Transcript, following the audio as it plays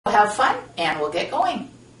have fun and we'll get going.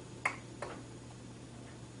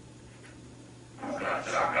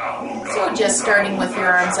 So just starting with your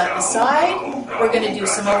arms at the side, we're going to do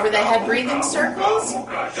some over the head breathing circles.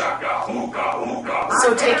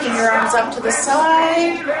 So taking your arms up to the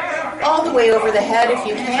side, all the way over the head if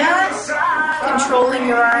you can, controlling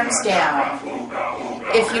your arms down.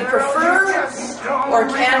 If you prefer or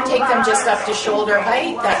can take them just up to shoulder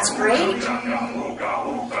height, that's great.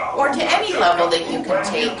 Or to any level that you can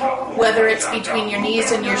take, whether it's between your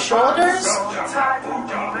knees and your shoulders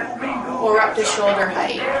or up to shoulder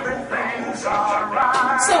height.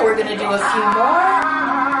 So we're going to do a few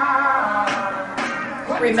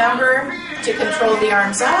more. Remember to control the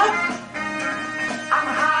arms up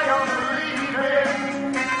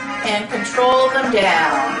and control them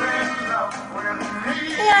down.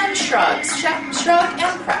 And shrugs. Shrug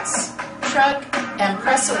and press. Shrug and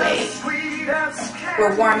press away.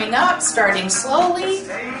 We're warming up, starting slowly.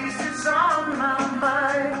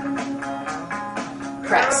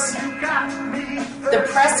 Press. The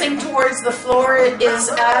pressing towards the floor is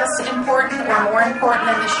as important or more important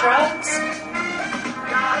than the shrugs.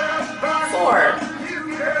 4,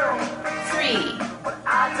 3,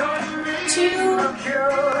 2,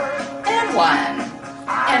 and 1.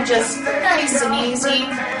 And just nice and easy,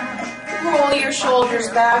 roll your shoulders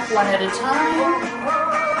back one at a time.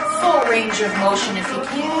 Full range of motion if you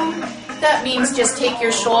can. That means just take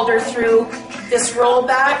your shoulder through this roll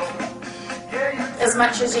back as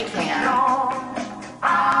much as you can. 4,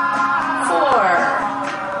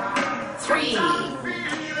 3,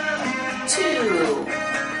 2,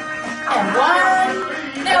 and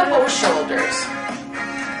 1. Now both shoulders.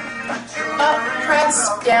 Up, press,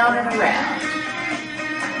 down, and around.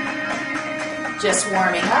 Just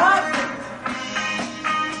warming up.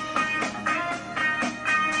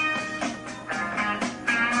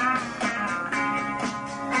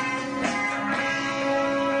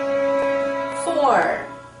 Four,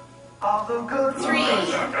 3,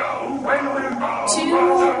 2,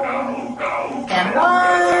 and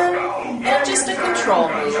 1. And just a control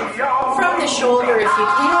move. From the shoulder if you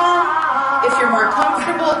can. If you're more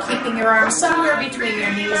comfortable keeping your arms somewhere between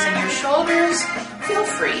your knees and your shoulders, feel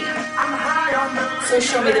free. So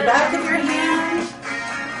show me the back of your hand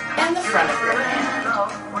and the front of your hand.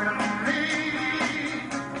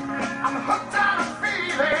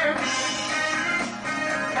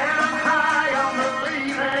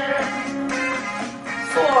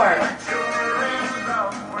 Four,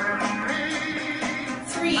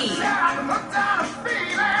 3,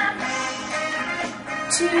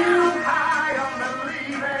 2,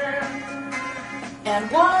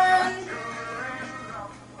 and 1.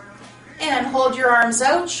 And hold your arms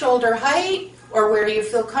out, shoulder height, or where you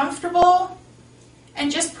feel comfortable.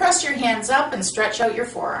 And just press your hands up and stretch out your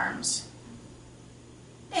forearms.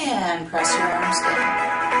 And press your arms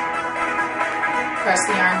down. Press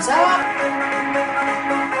the arms up.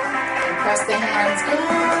 And press the hands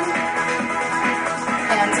down.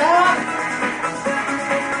 Hands up.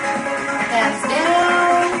 Hands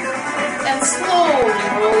down. And slowly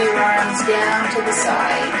roll your arms down to the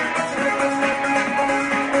side.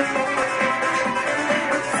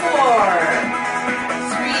 4,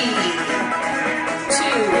 3, 2,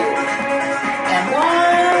 and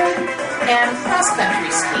 1, and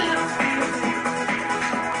cross-country ski.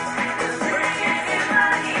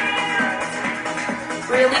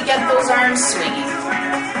 Really get those arms swinging.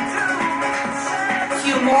 A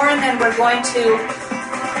few more and then we're going to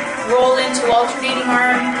roll into alternating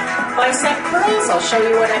arm bicep curls. I'll show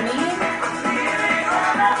you what I mean.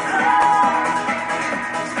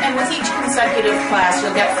 And with each consecutive class,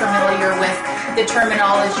 you'll get familiar with the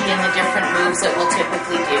terminology and the different moves that we'll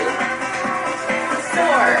typically do. 4,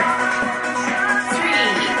 3,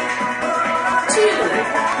 2,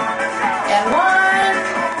 and 1,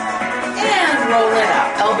 and roll it up.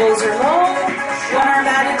 Elbows are low, one arm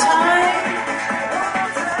at a time.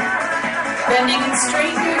 Bending and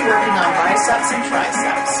straightening, working on biceps and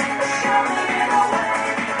triceps.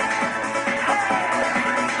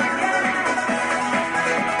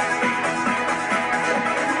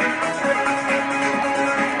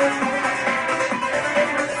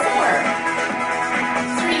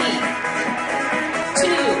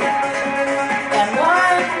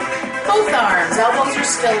 Elbows are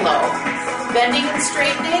still low. Bending and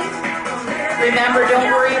straightening. Remember, don't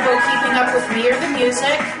worry about keeping up with me or the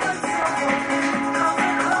music.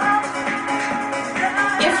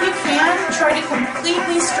 If you can, try to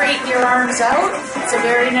completely straighten your arms out. It's a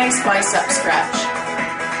very nice bicep stretch.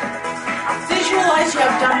 Visualize you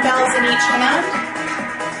have dumbbells in each hand.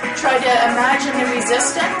 Try to imagine the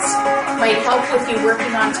resistance. Might help with you working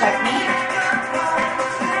on technique.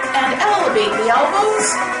 elevate the elbows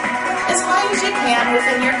as high as you can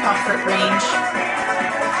within your comfort range.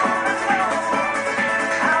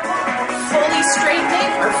 Fully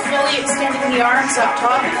straightening or fully extending the arms up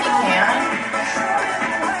top if you can.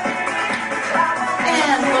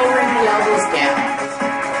 And lowering the elbows down.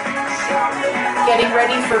 Getting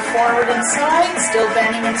ready for forward and side, still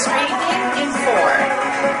bending and straightening in 4,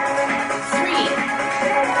 3,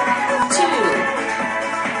 2,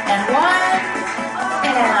 and 1,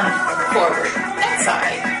 and forward and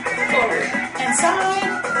side, forward and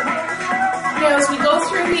side. Now as we go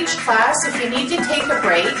through each class, if you need to take a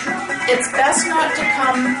break, it's best not to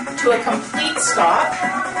come to a complete stop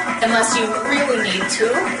unless you really need to.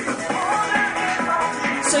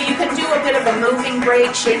 So you can do a bit of a moving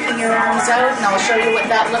break, shaking your arms out, and I'll show you what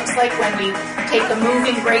that looks like when we take a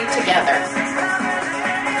moving break together.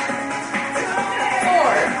 4,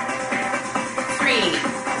 3,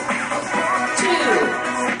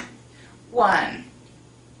 2, 1.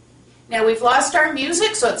 Now we've lost our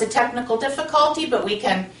music, so it's a technical difficulty, but we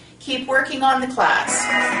can keep working on the class.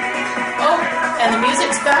 Oh, and the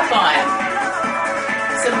music's back on.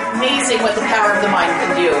 It's amazing what the power of the mind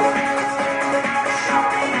can do.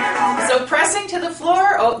 So pressing to the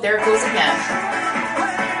floor, oh, there it goes again.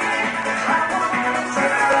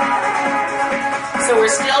 So we're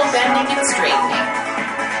still bending and straightening.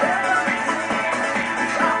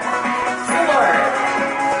 4,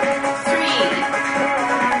 3,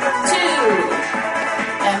 2,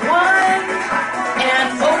 and 1,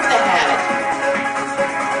 and over the head.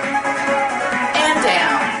 And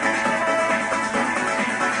down.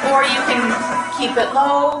 Or you can keep it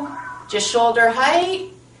low, just shoulder height.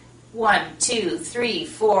 1, 2, 3,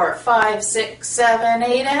 4, 5, 6, 7,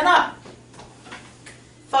 8, and up.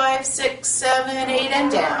 5, 6, 7, 8, and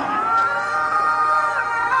down.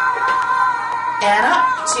 And up.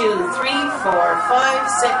 2, 3, 4, 5,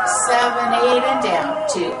 6, 7, 8, and down.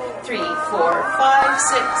 2, 3, 4, 5,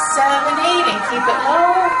 6, 7, 8, and keep it low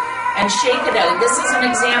and shake it out. This is an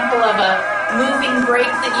example of a moving break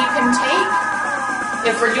that you can take.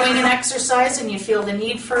 If we're doing an exercise and you feel the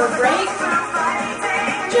need for a break,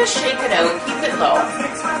 just shake it out, keep it low.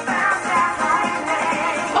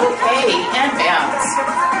 Okay, and bounce.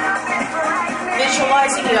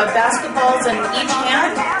 Visualizing you have basketballs in each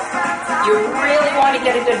hand. You really want to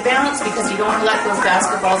get a good bounce because you don't want to let those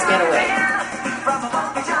basketballs get away.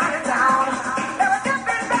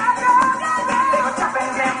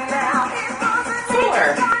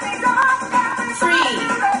 4, 3,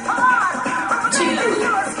 2,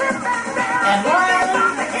 and 1.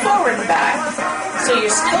 Forward and back. So you're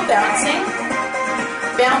still bouncing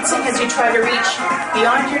as you try to reach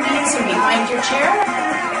beyond your knees and behind your chair.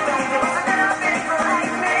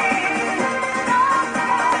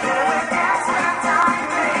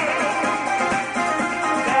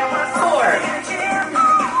 4,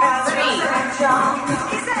 3,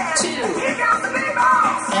 2,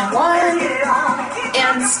 and 1,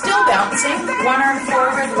 and still bouncing. One arm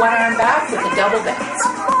forward, one arm back with a double bounce.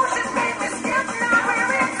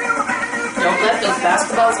 Don't let those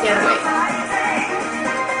basketballs get away.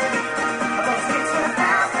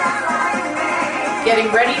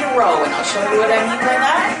 Getting ready to row, and I'll show you what I mean by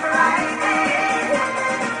that.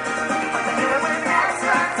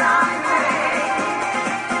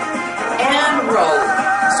 And row.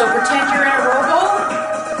 So pretend you're in a rowboat.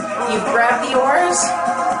 You've grabbed the oars.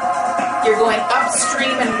 You're going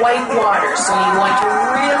upstream in white water, so you want to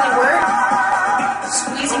really work.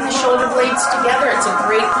 Squeezing the shoulder blades together, it's a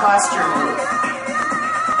great posture move.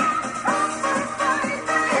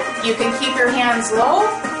 You can keep your hands low,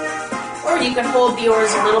 or you can hold the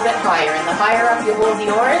oars a little bit higher. And the higher up you hold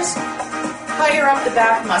the oars, higher up the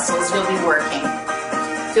back muscles you'll be working.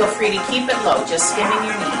 Feel free to keep it low, just skimming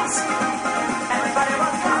your knees.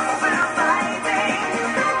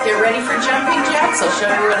 Get ready for jumping jacks. I'll show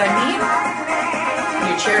you what I mean.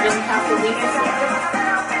 Your chair doesn't have to leave the floor.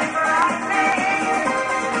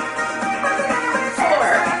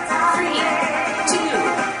 4, 3, 2,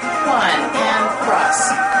 1, and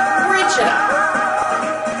cross. Reach it up.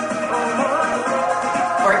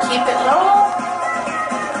 Or keep it low,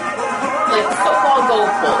 like football goal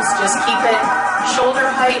poles. Just keep it shoulder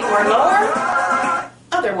height or lower.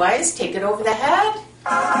 Otherwise, take it over the head.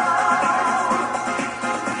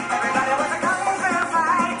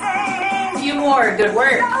 A few more, good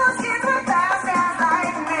work.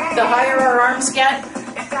 The higher our arms get,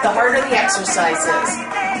 the harder the exercise is.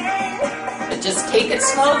 But just take it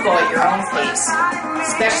slow, go at your own pace,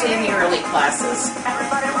 especially in the early classes.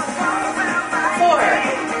 4,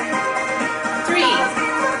 3,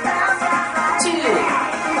 2,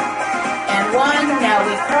 and 1. Now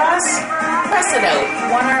we cross. Press it out,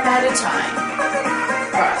 one arm at a time.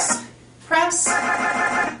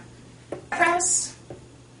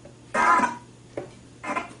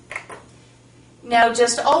 Now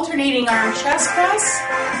just alternating arm chest press.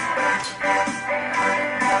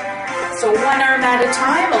 So one arm at a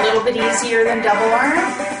time, a little bit easier than double arm.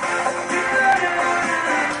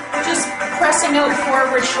 Just pressing out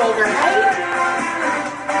forward shoulder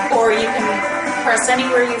height, or you can press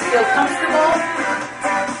anywhere you feel comfortable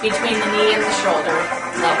between the knee and the shoulder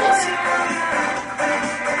levels.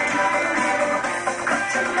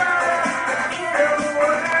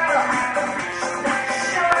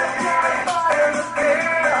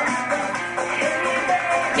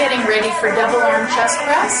 Getting ready for double arm chest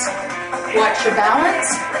press. Watch your balance.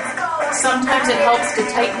 Sometimes it helps to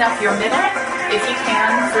tighten up your middle, if you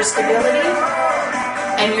can, for stability.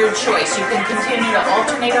 And your choice. You can continue to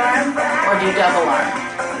alternate arm or do double arm.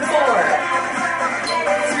 4,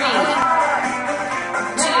 3,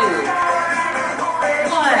 2,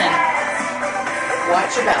 1.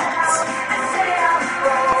 Watch your balance.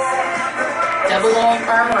 Double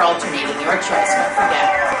arm or alternating, your choice, don't forget.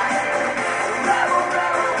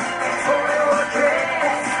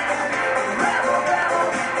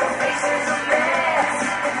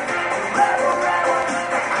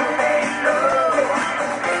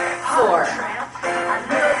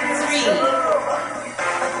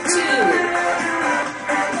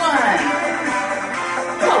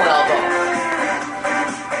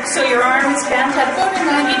 So your arms bent at about a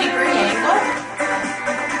 90-degree angle.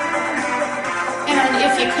 And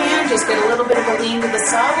if you can, just get a little bit of a lean to the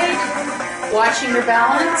side, watching your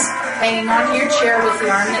balance, hanging onto your chair with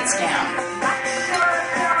the arm that's down.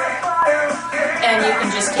 And you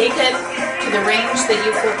can just take it to the range that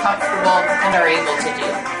you feel comfortable and are able to do.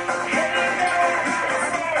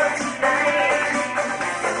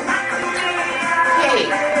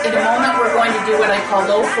 Okay, in a moment we're going to do what I call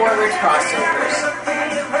low forward crossovers.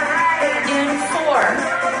 In 4, 3,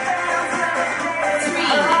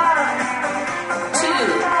 2,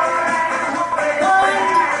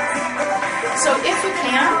 1. So if you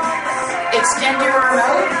can, extend your arm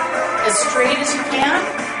out as straight as you can,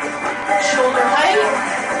 shoulder height,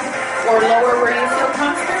 or lower where you feel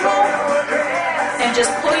comfortable, and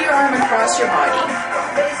just pull your arm across your body.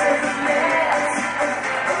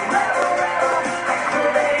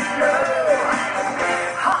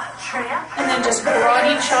 Just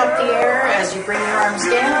karate chop the air as you bring your arms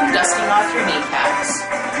down, dusting off your kneecaps.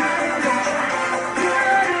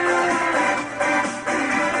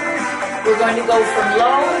 We're going to go from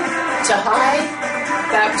low to high,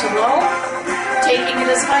 back to low, taking it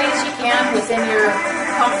as high as you can within your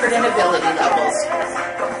comfort and ability levels.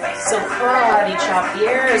 So karate chop the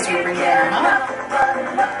air as we bring the arm up.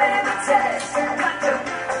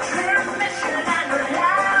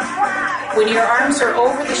 When your arms are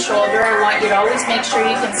over the shoulder, I want you to always make sure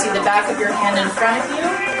you can see the back of your hand in front of you.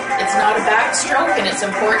 It's not a backstroke, and it's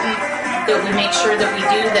important that we make sure that we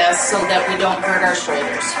do this so that we don't hurt our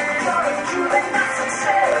shoulders.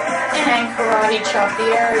 And karate chop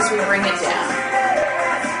the air as we bring it down.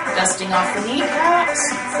 Dusting off the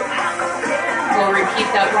kneecaps. We'll repeat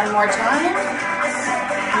that one more time.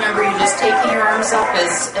 Remember, you're just taking your arms up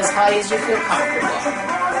as high as you feel comfortable.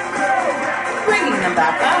 Bringing them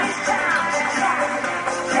back up.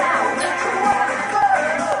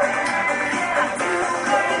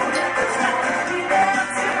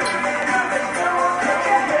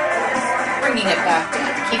 Bringing it back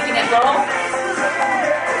down, keeping it low.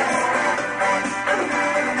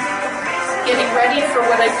 Getting ready for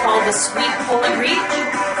what I call the sweep, pull, and reach.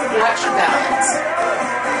 Watch your balance.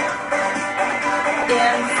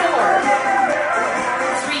 In 4,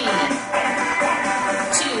 3,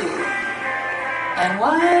 2, and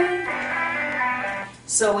 1.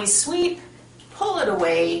 So we sweep, pull it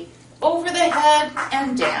away, over the head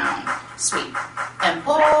and down. Sweep and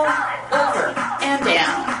pull, over and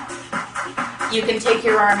down. You can take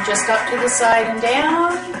your arm just up to the side and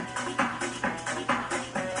down,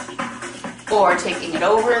 or taking it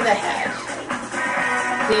over the head.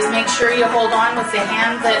 Please make sure you hold on with the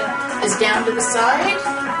hand that is down to the side.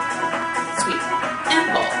 Sweep and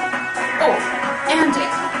pull, over and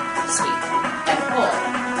down. Sweep and pull,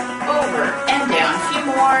 over and down. A few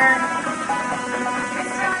more.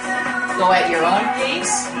 Go at your own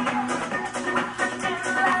pace.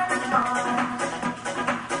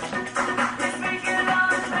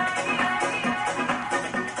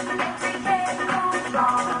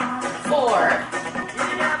 4.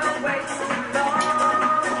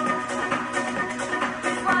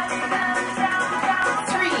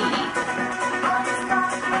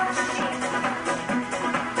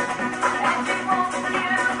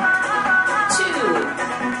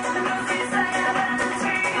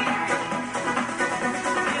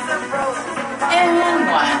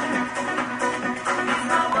 1.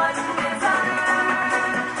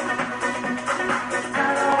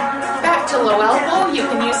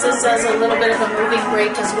 exercise as a little bit of a moving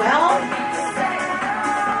break as well.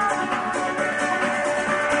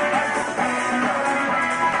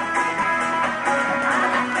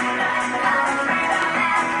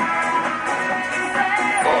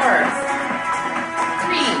 4,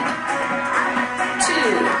 3, 2,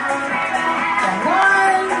 and 1,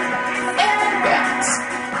 and bounce.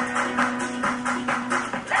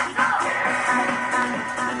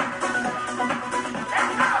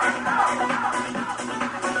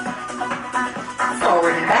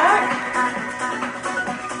 Forward and back.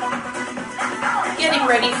 Getting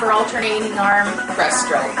ready for alternating arm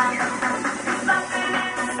breaststroke.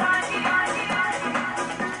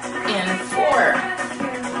 In 4,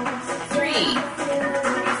 3,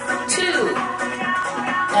 2,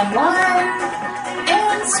 and 1,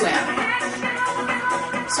 and swim.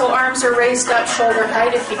 So arms are raised up shoulder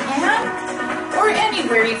height if you can, or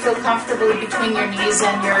anywhere you feel comfortably between your knees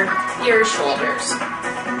and your shoulders.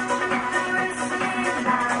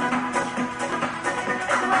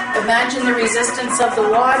 Imagine the resistance of the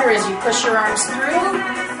water as you push your arms through,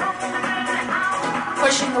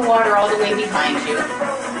 pushing the water all the way behind you.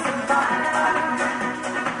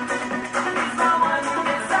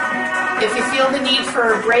 If you feel the need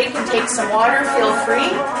for a break and take some water, feel free.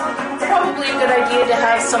 Probably a good idea to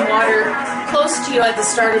have some water close to you at the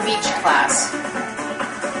start of each class.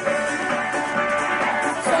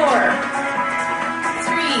 4,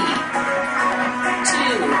 3,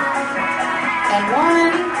 2, and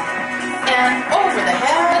 1. And over the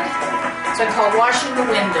head, so I call washing the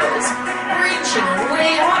windows. Reaching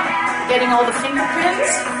way up, getting all the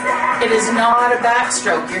fingerprints. It is not a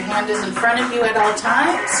backstroke. Your hand is in front of you at all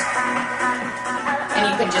times. And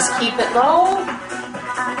you can just keep it low.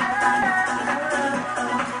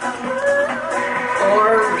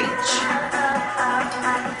 Or reach.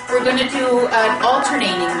 We're going to do an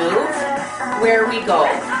alternating move where we go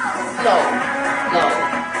low, low,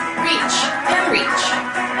 reach, and reach,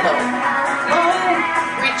 low.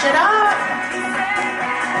 Reach it up.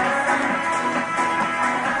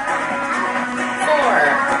 4,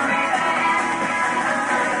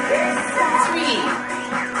 3,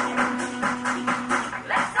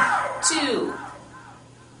 2,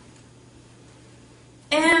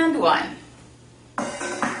 and 1.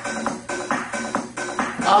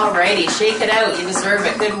 Alrighty, shake it out. You deserve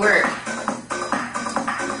it. Good work.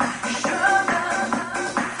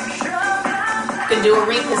 You can do a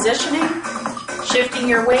repositioning. Shifting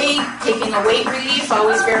your weight, taking a weight relief,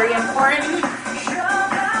 always very important.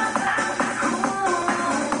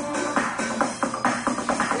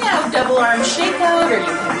 Now double arm shakeout, or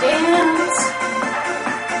you can dance.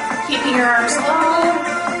 Keeping your arms low,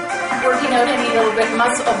 working out any little bit of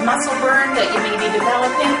muscle burn that you may be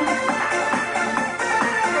developing.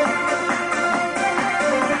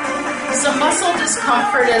 Some muscle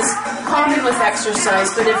discomfort is common with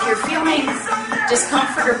exercise, but if you're feeling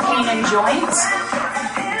discomfort or pain in joints,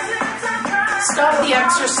 stop the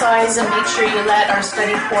exercise and make sure you let our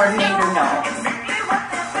study coordinator know.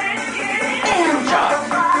 And jog.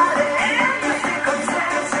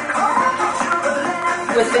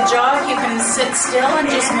 With the jog, you can sit still and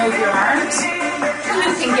just move your arms.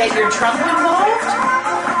 You can get your trunk involved.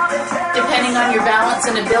 Depending on your balance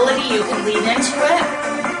and ability, you can lean into it,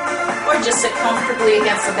 or just sit comfortably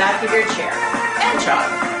against the back of your chair and jog.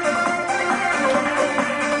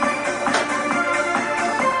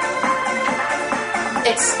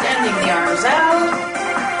 Extending the arms out,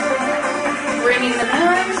 bringing them in.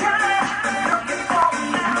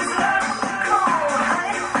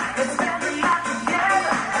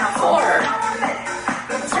 4,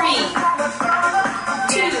 3,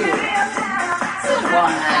 2, and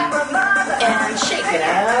 1. And shake it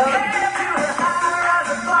out.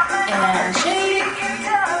 And shake.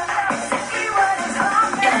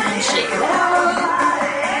 And shake it out.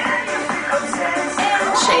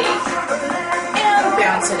 And shake.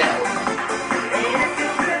 Bounce it out.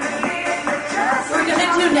 We're going to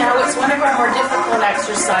do now, it's one of our more difficult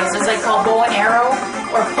exercises I call bow and arrow,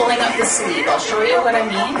 or pulling up the sleeve. I'll show you what I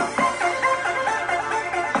mean.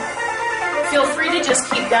 Feel free to just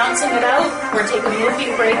keep bouncing it out, or take a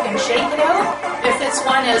moving break and shake it out if this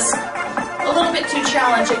one is a little bit too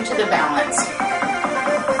challenging to the balance.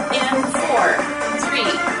 In 4, 3,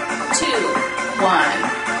 2,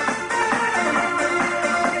 1.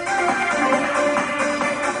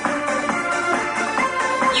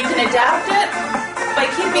 You can adapt it by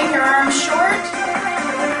keeping your arms short.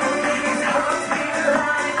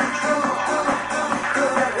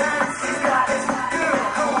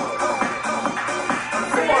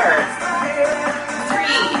 4, 3,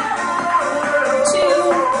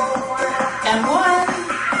 2, and 1,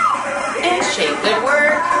 and shake.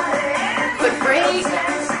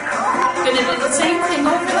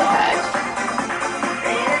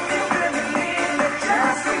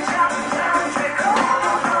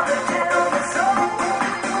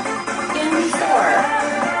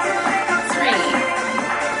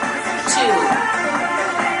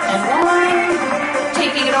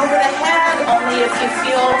 over the head only if you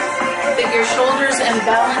feel that your shoulders and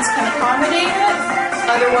balance can accommodate it.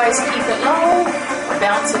 Otherwise, keep it low or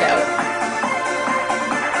bounce it out.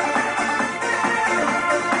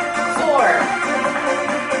 4,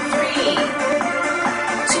 3,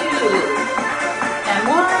 2, and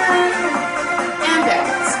 1, and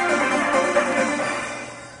bounce.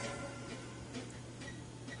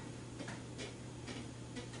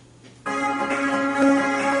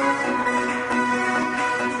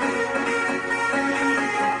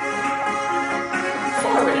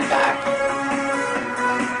 Forward and back.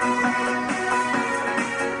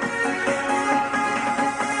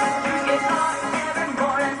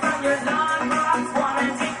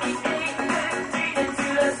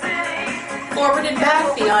 Forward and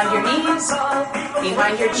back, beyond your knees,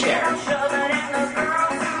 behind your chair.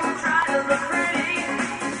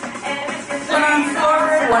 One arm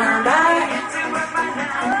forward, one arm back,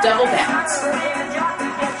 double bounce.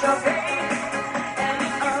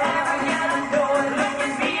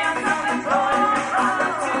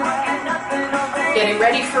 Getting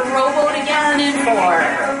ready for rowboat again in 4,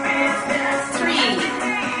 3,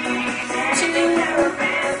 2,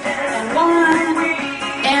 and 1,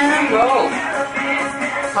 and row.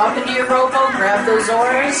 Hop into your rowboat, grab those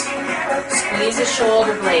oars, squeeze the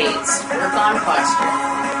shoulder blades, work on posture.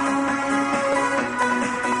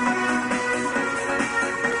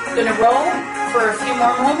 Gonna row for a few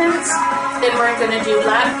more moments, then we're gonna do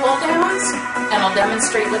lat pull downs, and I'll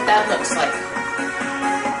demonstrate what that looks like.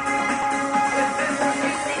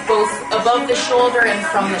 Both above the shoulder and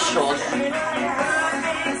from the shoulder.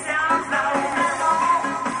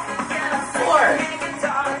 4,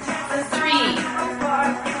 3,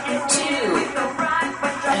 2,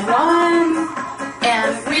 and 1,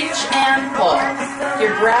 and reach and pull.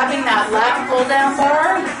 You're grabbing that lat pull down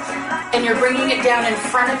bar, and you're bringing it down in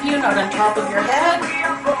front of you, not on top of your head.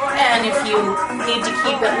 And if you need to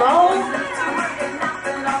keep it low,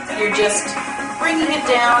 you're just bringing it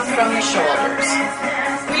down from the shoulders.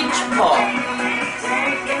 Reach, pull.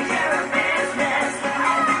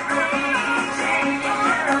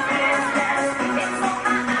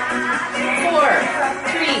 4,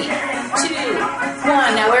 3, 2,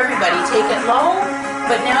 1. Now everybody take it low,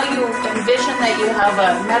 but now you envision that you have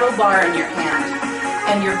a metal bar in your hand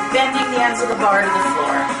and you're bending the ends of the bar to the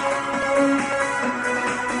floor.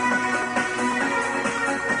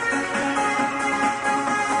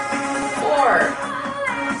 4,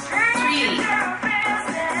 3,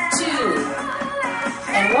 2,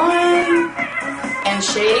 and 1, and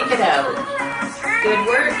shake it out. Good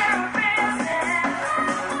work.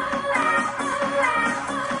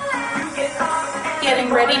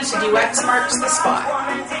 Getting ready to do X marks the spot.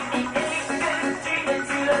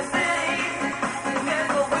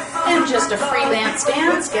 And just a freelance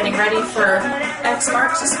dance, getting ready for X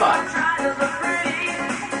marks the spot.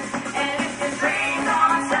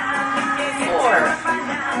 4,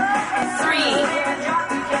 3,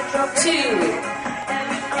 2,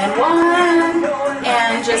 and 1,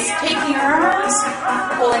 and just taking your arms,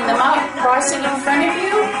 pulling them up, crossing in front of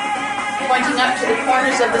you, pointing up to the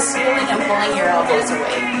corners of the ceiling and pulling your elbows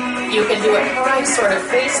away. You can do it high, sort of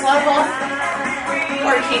face level,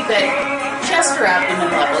 or keep it chest or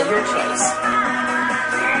abdomen level, your choice.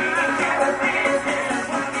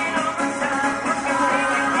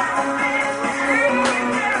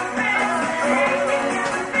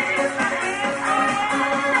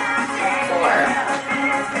 4,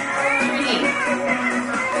 3,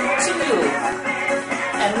 2,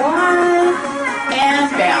 and 1, and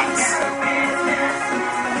bounce.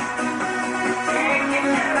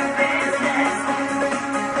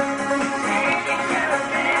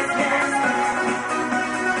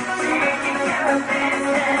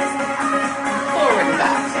 Forward and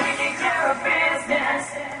back.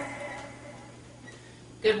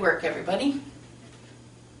 Good work, everybody.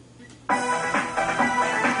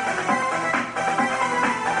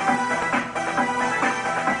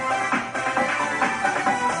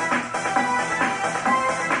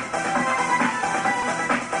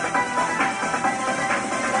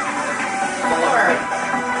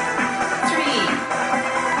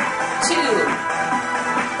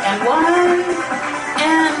 And 1,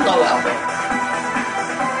 and low elbow.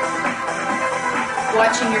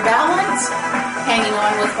 Watching your balance, hanging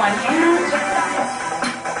on with one hand,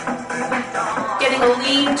 getting a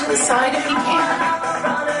lean to the side if you can.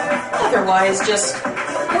 Otherwise, just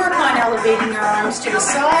work on elevating your arms to the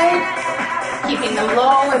side, keeping them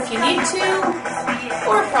low if you need to,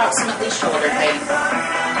 or approximately shoulder height.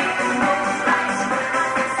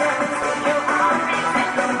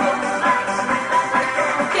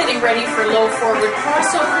 ready for low forward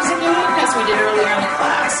crossovers again, as we did earlier in the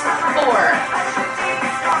class. 4,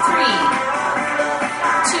 3,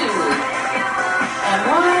 2, and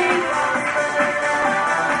 1.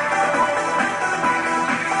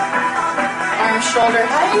 Arm shoulder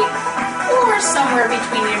height, or somewhere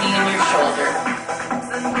between your knee and your shoulder.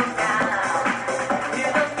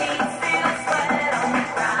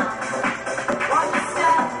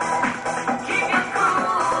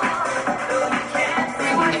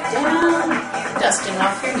 Bringing it down, dusting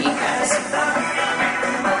off your kneecaps.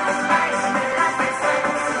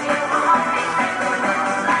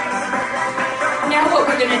 Now what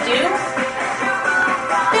we're going to do,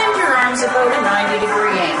 bend your arms about a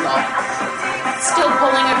 90-degree angle. Still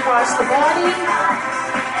pulling across the body,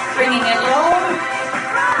 bringing it low.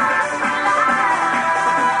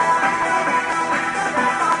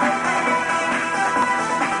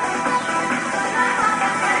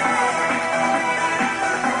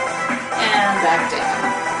 And back down.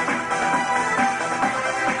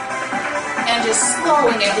 And just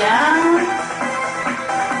slowing it down.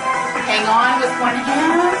 Hang on with one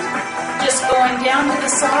hand, just going down to the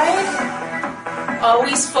side.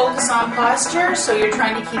 Always focus on posture, so you're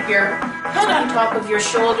trying to keep your head on top of your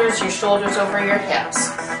shoulders over your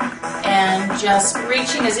hips. And just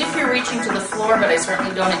reaching as if you're reaching to the floor, but I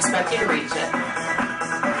certainly don't expect you to reach it.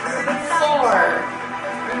 4,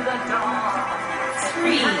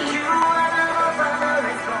 3,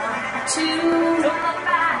 2,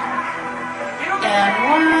 and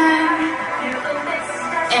 1,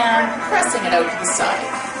 and pressing it out to the side.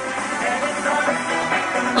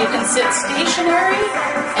 You can sit stationary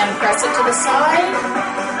and press it to the side.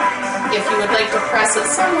 If you would like to press it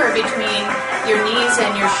somewhere between your knees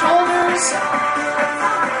and your shoulders,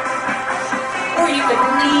 or you could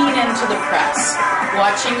lean into the press,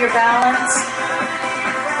 watching your balance.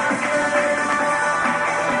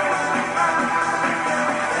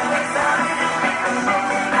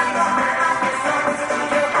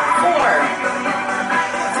 4,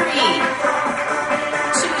 3,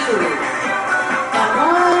 2,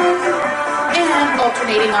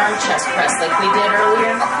 alternating arm chest press like we did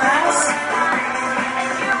earlier in the class.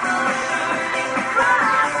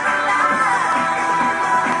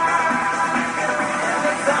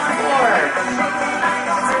 4,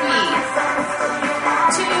 3,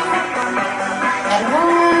 2, and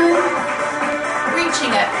 1.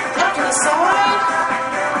 Reaching it up to the side,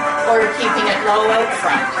 or keeping it low out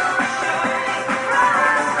front.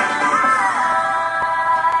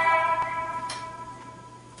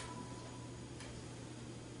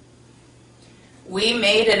 We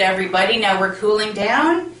made it, everybody. Now we're cooling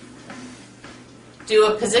down. Do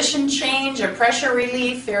a position change, a pressure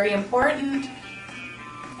relief, very important.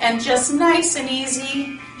 And just nice and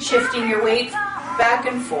easy, shifting your weight back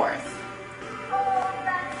and forth.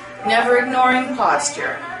 Never ignoring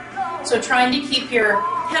posture. So trying to keep your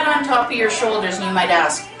head on top of your shoulders, and you might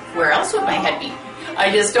ask, where else would my head be?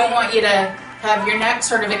 I just don't want you to have your neck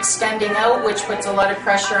sort of extending out, which puts a lot of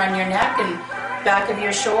pressure on your neck and back of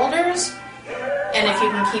your shoulders. And if you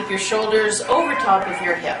can keep your shoulders over top of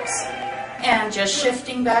your hips. And just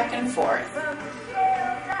shifting back and forth.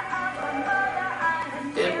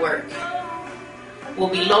 Good work. We'll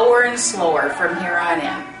be lower and slower from here on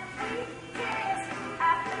in.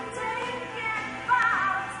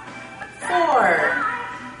 4,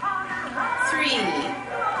 3,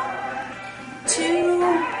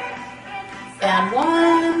 2, and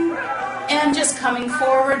 1. And just coming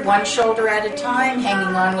forward, one shoulder at a time,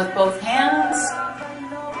 hanging on with both hands.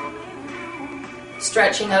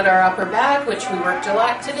 Stretching out our upper back, which we worked a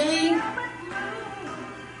lot today.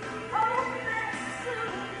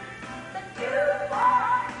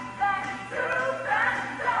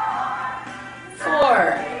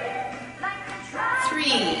 4,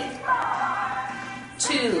 3,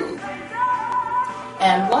 2,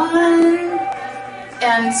 and 1.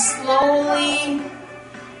 And slowly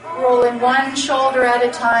rolling one shoulder at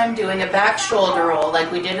a time, doing a back shoulder roll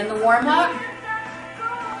like we did in the warm-up.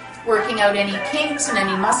 Working out any kinks and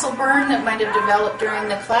any muscle burn that might have developed during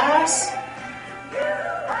the class.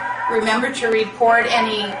 Remember to report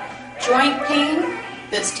any joint pain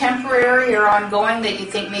that's temporary or ongoing that you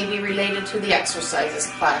think may be related to the exercises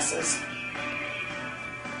classes.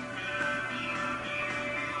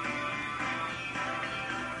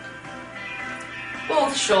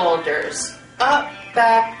 Both shoulders, up,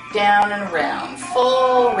 back, down, and around,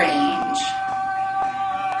 full range.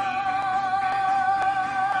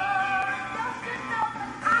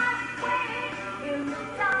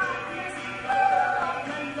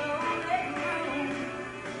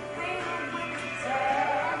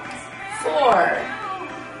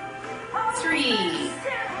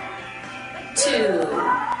 2,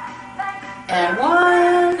 and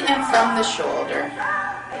 1, and from the shoulder.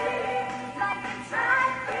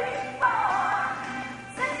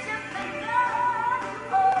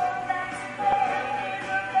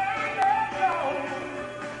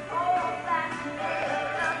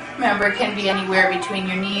 Remember, it can be anywhere between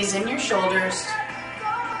your knees and your shoulders.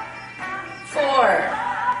 4,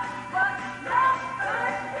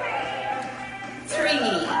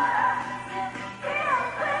 3,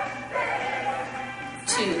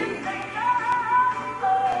 2,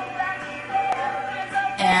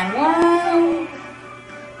 and 1.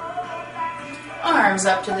 Arms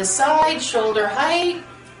up to the side, shoulder height,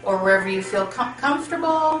 or wherever you feel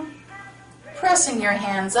comfortable. Pressing your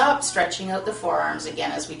hands up, stretching out the forearms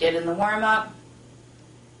again as we did in the warm-up.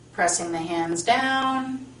 Pressing the hands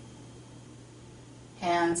down,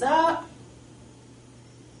 hands up,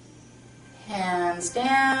 hands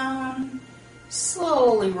down,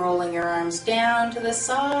 slowly rolling your arms down to the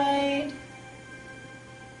side.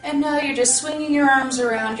 And now you're just swinging your arms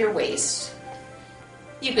around your waist.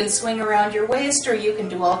 You can swing around your waist, or you can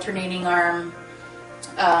do alternating arm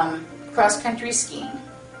cross-country skiing.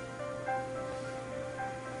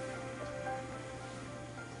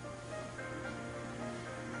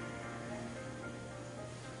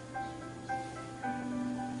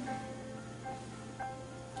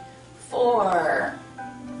 Four,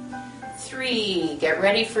 3, get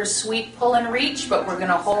ready for sweep, pull, and reach, but we're going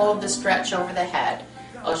to hold the stretch over the head.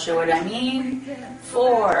 I'll show what I mean.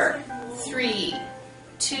 4, 3,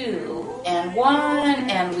 2, and 1,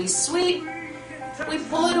 and we sweep, we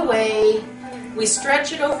pull it away, we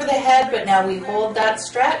stretch it over the head, but now we hold that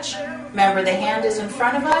stretch. Remember, the hand is in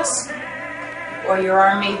front of us, or your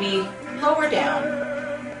arm may be lower down,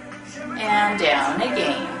 and down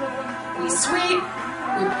again. We sweep,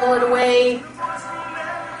 we pull it away,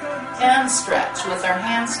 and stretch with our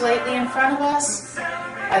hands slightly in front of us,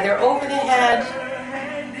 either over the head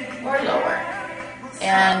or lower,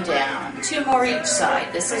 and down. 2 more each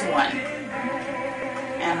side. This is 1.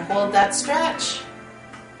 And hold that stretch.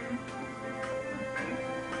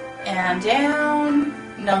 And down.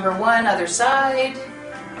 Number 1, other side.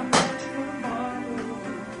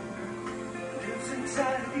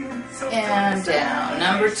 And down.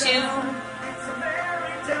 Number 2.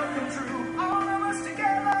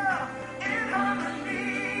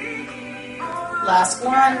 Last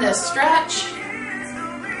one, this stretch.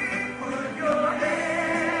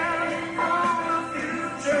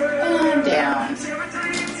 And down.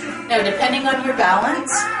 Now, depending on your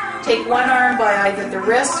balance, take one arm by either the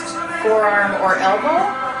wrist, forearm, or elbow,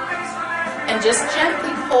 and just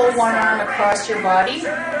gently pull one arm across your body,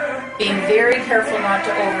 being very careful not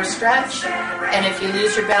to overstretch, and if you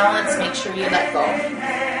lose your balance, make sure you let go.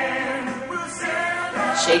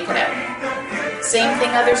 Shake it out. Same thing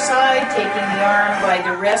other side, taking the arm by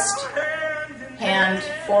the wrist, hand,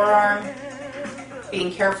 forearm,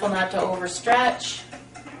 being careful not to overstretch.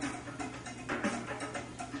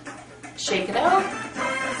 Shake it out.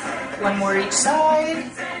 1 more each side.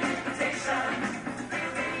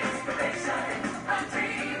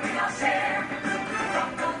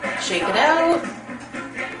 Shake it out.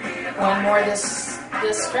 1 more this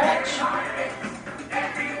stretch.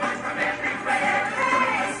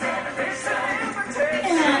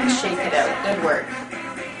 And shake it out. Good work.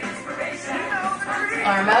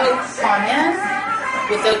 Arm out, palm in.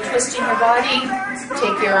 Without twisting your body,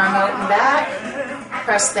 take your arm out and back.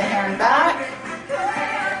 Press the hand back.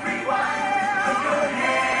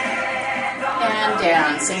 And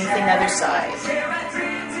down. Same thing other side.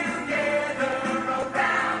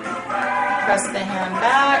 Press the hand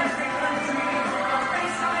back.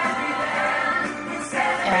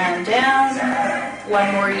 And down.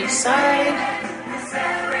 1 more each side.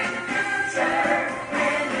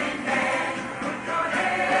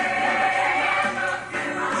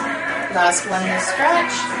 Last one, the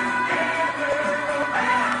stretch.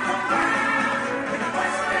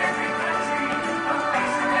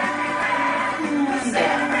 And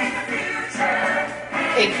down.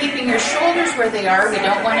 Okay, keeping your shoulders where they are. We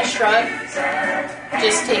don't want to shrug.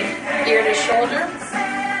 Just take ear to shoulder.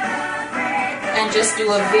 And just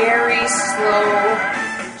do a very slow,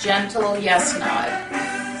 gentle yes nod.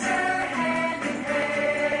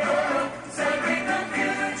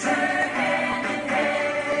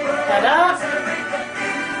 Head up,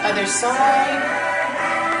 other side.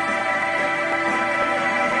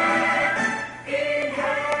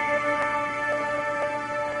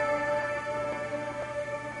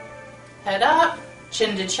 Head up,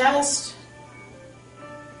 chin to chest.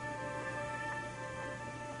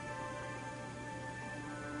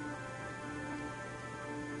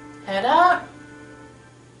 Head up,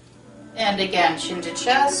 And again, chin to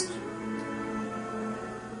chest.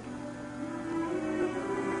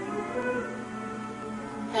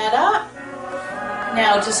 Head up.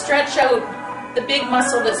 Now to stretch out the big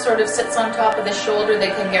muscle that sort of sits on top of the shoulder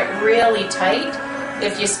that can get really tight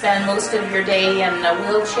if you spend most of your day in a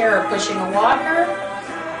wheelchair or pushing a walker,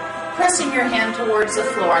 pressing your hand towards the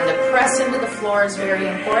floor. And the press into the floor is very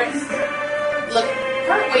important. Look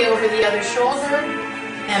partway over the other shoulder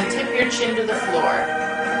and tip your chin to the floor.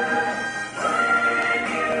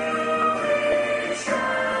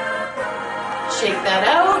 Shake that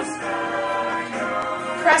out.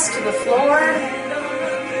 Press to the floor.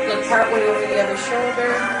 Look partway over the other shoulder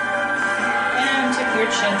and tip your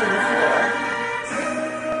chin to the floor.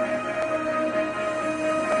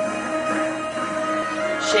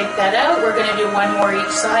 Shake that out. We're going to do one more each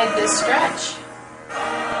side this stretch.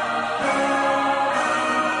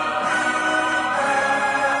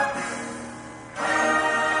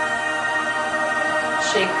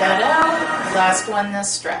 Shake that out. Last one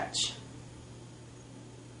this stretch.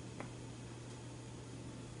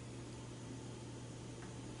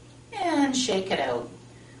 And shake it out.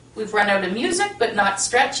 We've run out of music, but not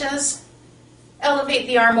stretches. Elevate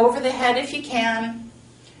the arm over the head if you can.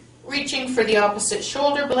 Reaching for the opposite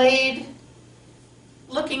shoulder blade.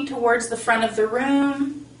 Looking towards the front of the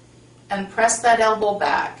room. And press that elbow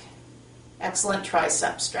back. Excellent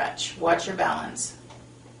tricep stretch. Watch your balance.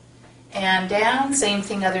 And down. Same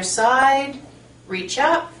thing other side. Reach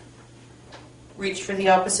up. Reach for the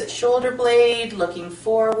opposite shoulder blade. Looking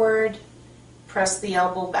forward. Press the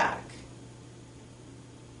elbow back.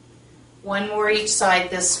 One more each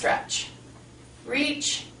side this stretch.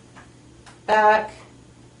 Reach, back,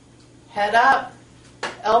 head up,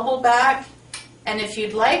 elbow back, and if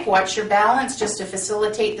you'd like, watch your balance just to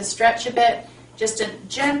facilitate the stretch a bit. Just a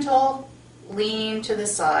gentle lean to the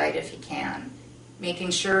side if you can,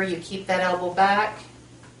 making sure you keep that elbow back.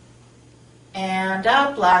 And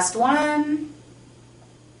up, last one.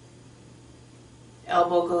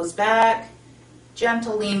 Elbow goes back.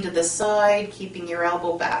 Gentle lean to the side, keeping your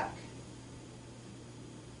elbow back.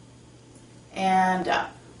 And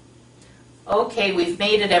up. Okay, we've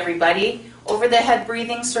made it, everybody. Over the head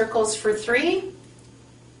breathing circles for 3.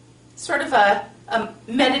 Sort of a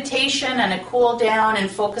meditation and a cool down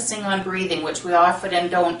and focusing on breathing, which we often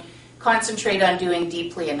don't concentrate on doing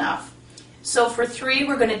deeply enough. So for 3,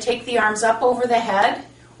 we're going to take the arms up over the head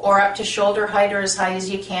or up to shoulder height or as high as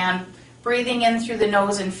you can, breathing in through the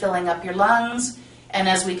nose and filling up your lungs. And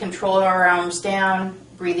as we control our arms down,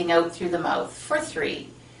 breathing out through the mouth for 3.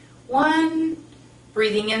 1,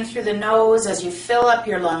 breathing in through the nose as you fill up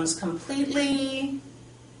your lungs completely.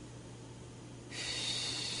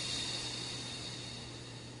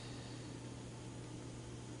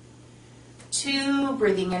 2,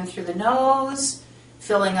 breathing in through the nose,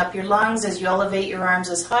 filling up your lungs as you elevate your arms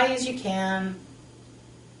as high as you can.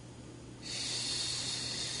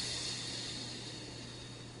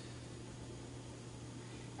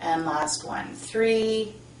 And last one,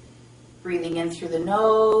 3, breathing in through the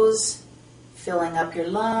nose, filling up your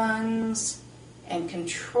lungs, and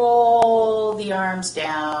control the arms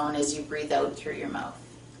down as you breathe out through your mouth.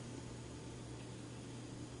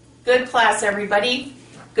 Good class, everybody.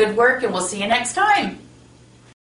 Good work, and we'll see you next time.